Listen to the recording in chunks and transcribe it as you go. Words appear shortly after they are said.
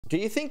Do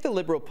you think the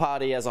Liberal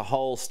Party as a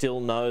whole still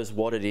knows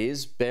what it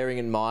is, bearing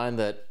in mind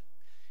that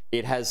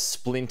it has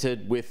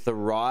splintered with the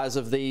rise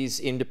of these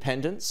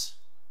independents?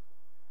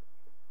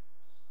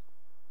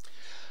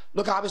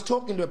 Look, I was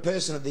talking to a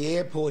person at the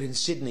airport in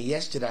Sydney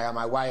yesterday on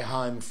my way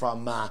home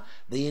from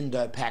the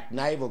Indo-Pac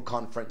Naval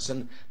Conference,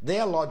 and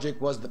their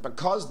logic was that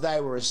because they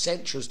were a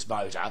centrist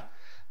voter,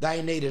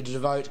 they needed to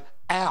vote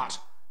out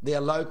their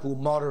local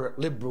moderate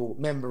Liberal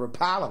Member of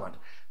Parliament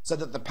so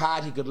that the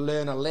party could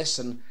learn a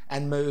lesson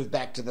and move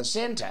back to the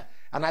centre.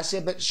 And I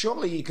said, but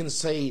surely you can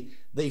see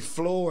the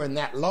flaw in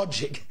that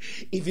logic.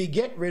 If you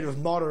get rid of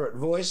moderate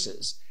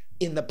voices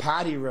in the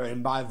party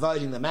room by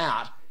voting them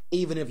out,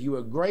 even if you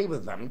agree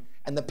with them,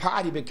 and the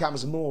party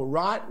becomes more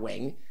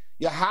right-wing,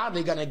 you're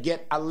hardly going to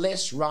get a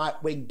less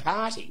right-wing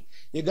party.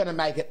 You're going to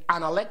make it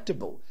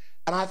unelectable.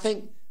 And I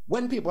think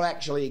when people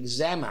actually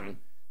examine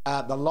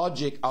the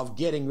logic of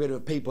getting rid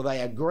of people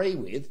they agree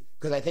with,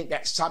 because they think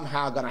that's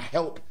somehow going to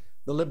help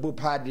the Liberal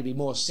Party to be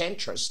more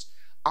centrist,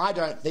 I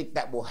don't think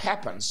that will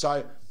happen.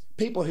 So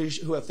people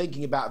who are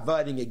thinking about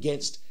voting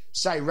against,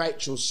 say,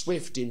 Rachel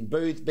Swift in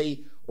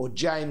Boothby or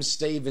James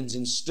Stephens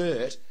in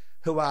Sturt,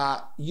 who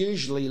are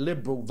usually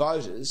Liberal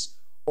voters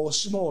or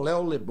small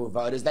L Liberal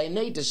voters, they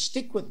need to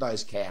stick with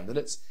those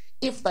candidates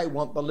if they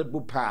want the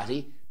Liberal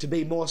Party to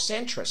be more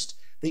centrist.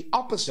 The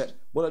opposite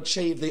will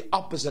achieve the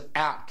opposite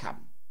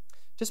outcome.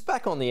 Just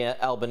back on the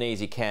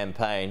Albanese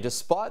campaign,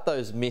 despite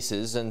those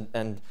misses,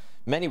 and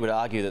many would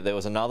argue that there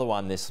was another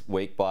one this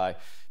week by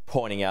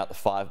pointing out the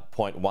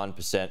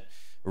 5.1%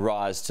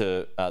 rise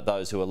to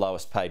those who are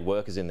lowest paid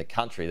workers in the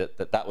country,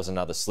 that was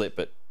another slip,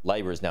 but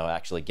Labor is now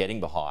actually getting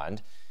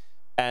behind.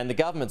 And the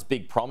government's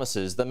big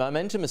promises, the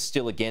momentum is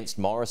still against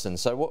Morrison.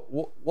 So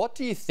what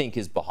do you think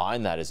is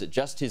behind that? Is it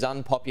just his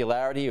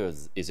unpopularity, or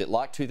is it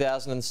like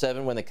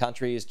 2007 when the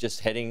country is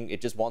just heading,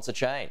 it just wants a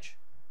change?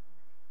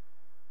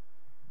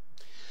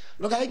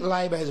 Look, I think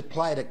Labor has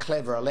played a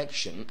clever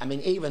election. I mean,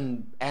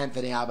 even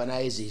Anthony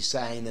Albanese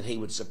saying that he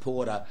would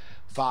support a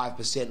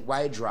 5%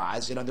 wage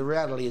rise. You know, the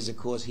reality is, of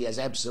course, he has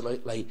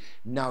absolutely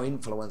no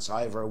influence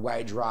over a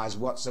wage rise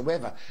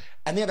whatsoever.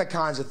 And the other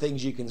kinds of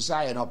things you can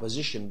say in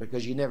opposition,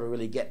 because you never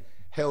really get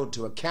held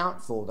to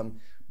account for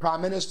them.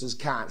 Prime Ministers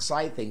can't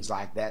say things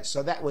like that.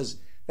 So that was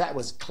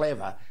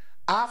clever.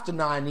 After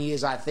 9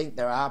 years, I think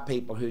there are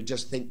people who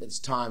just think it's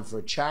time for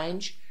a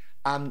change.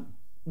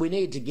 We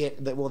need to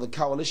get, the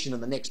coalition in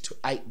the next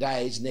 8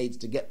 days needs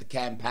to get the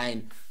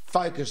campaign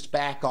focused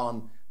back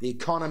on the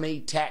economy,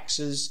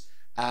 taxes,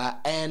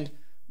 and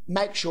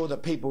make sure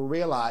that people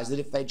realise that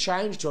if they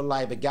change to a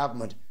Labor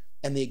government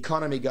and the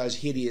economy goes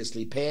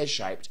hideously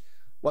pear-shaped,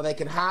 well, they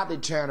can hardly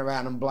turn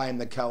around and blame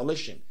the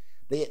coalition.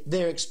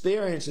 Their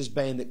experience has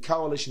been that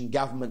coalition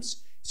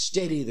governments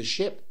steady the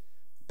ship,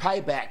 pay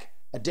back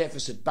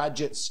deficit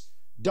budgets,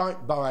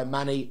 don't borrow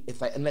money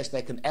unless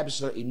they can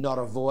absolutely not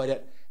avoid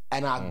it,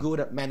 and are good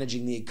at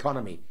managing the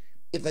economy.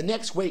 If the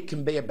next week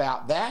can be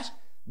about that,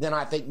 then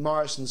I think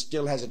Morrison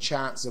still has a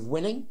chance of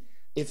winning.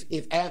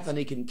 If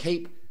Anthony can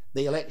keep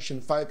the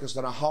election focused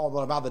on a whole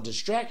lot of other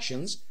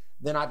distractions,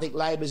 then I think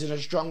Labor's in a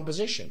strong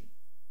position.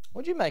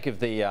 What do you make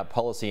of the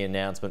policy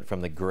announcement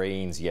from the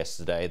Greens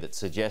yesterday that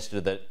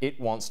suggested that it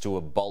wants to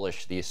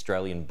abolish the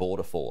Australian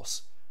Border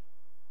Force?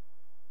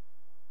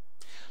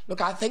 Look,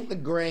 I think the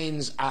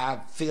Greens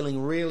are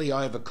feeling really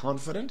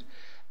overconfident.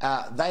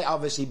 They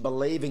obviously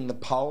believing the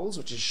polls,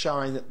 which is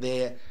showing that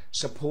their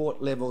support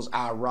levels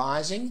are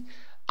rising.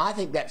 I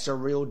think that's a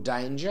real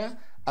danger.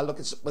 Look,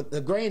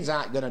 the Greens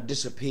aren't going to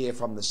disappear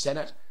from the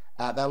Senate.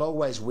 They'll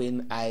always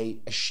win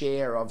a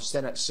share of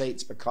Senate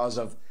seats because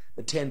of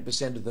the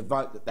 10% of the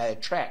vote that they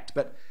attract.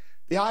 But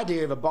the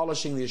idea of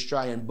abolishing the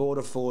Australian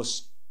Border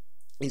Force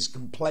is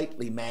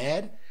completely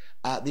mad.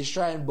 The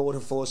Australian Border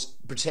Force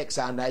protects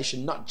our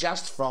nation not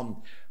just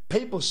from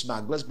people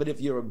smugglers, but if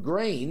you're a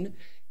Green,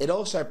 it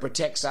also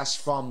protects us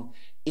from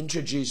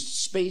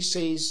introduced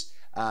species,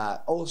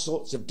 all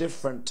sorts of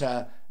different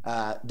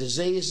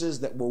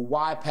diseases that will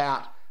wipe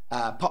out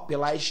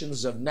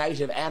populations of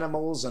native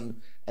animals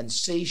and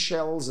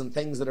seashells and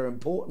things that are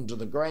important to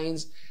the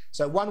Greens.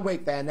 So 1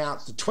 week they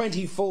announced a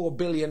 $24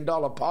 billion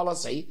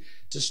policy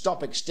to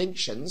stop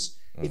extinctions.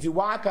 If you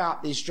wipe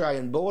out the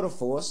Australian Border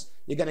Force,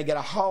 you're going to get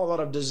a whole lot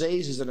of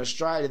diseases in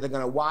Australia. They're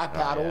going to wipe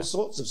out all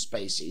sorts of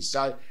species.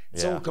 So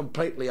it's all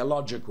completely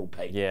illogical,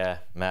 Pete. Yeah,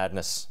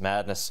 madness,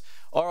 madness.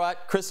 All right,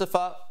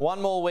 Christopher,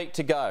 1 more week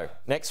to go.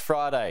 Next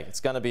Friday, it's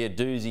going to be a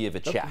doozy of a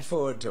chat. Looking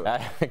forward to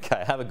it.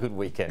 Okay, have a good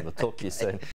weekend. We'll talk to you soon.